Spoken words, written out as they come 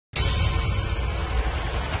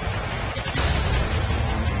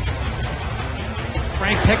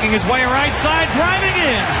picking his way right side, driving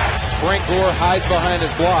in. Frank Gore hides behind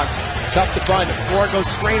his blocks. Tough to find him. Gore goes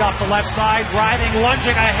straight off the left side, driving,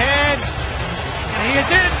 lunging ahead. And he is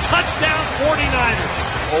in. Touchdown 49ers.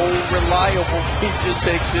 Oh, reliable. He just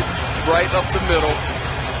takes it right up the middle.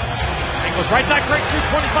 And goes right side, breaks through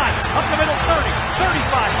 25. Up the middle, 30,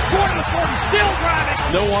 35, going to the 40, still driving.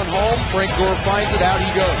 No one home. Frank Gore finds it. Out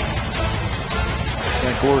he goes.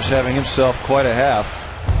 Frank Gore's having himself quite a half.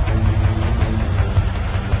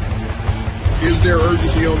 Is there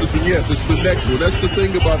urgency on this one? Yes, it's the next one. That's the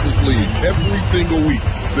thing about this league. Every single week,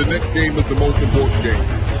 the next game is the most important game.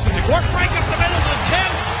 So Gore break up the middle to 10,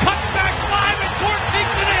 cuts back 5, and Gore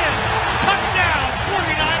takes it in. Touchdown,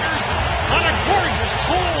 49ers on a gorgeous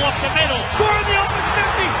pull up the middle. Gore in the open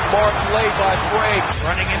 50. Smart play by Frank.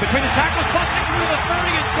 Running in between the tackles, busting through the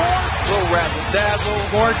 30 is Gore. Little razzle-dazzle.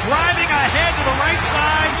 Gore driving ahead to the right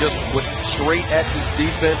side. Just went straight at this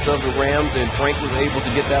defense of the Rams, and Frank was able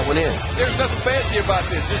to get that one in. There's nothing fancy about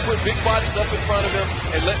this. Just put big bodies up in front of him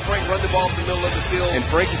and let Frank run the ball in the middle of the field. And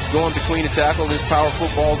Frank is going between the tackle. His power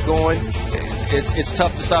football's going. It's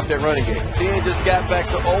tough to stop that running game. Then just got back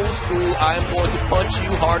to old school. I am going to punch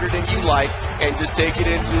you harder than you like and just take it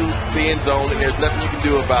into the end zone, and there's nothing you can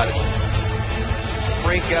do about it.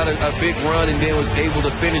 Frank got a big run and then was able to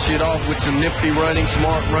finish it off with some nifty running,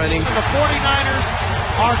 smart running. The 49ers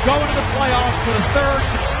are going to the playoffs for the third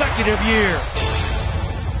consecutive year.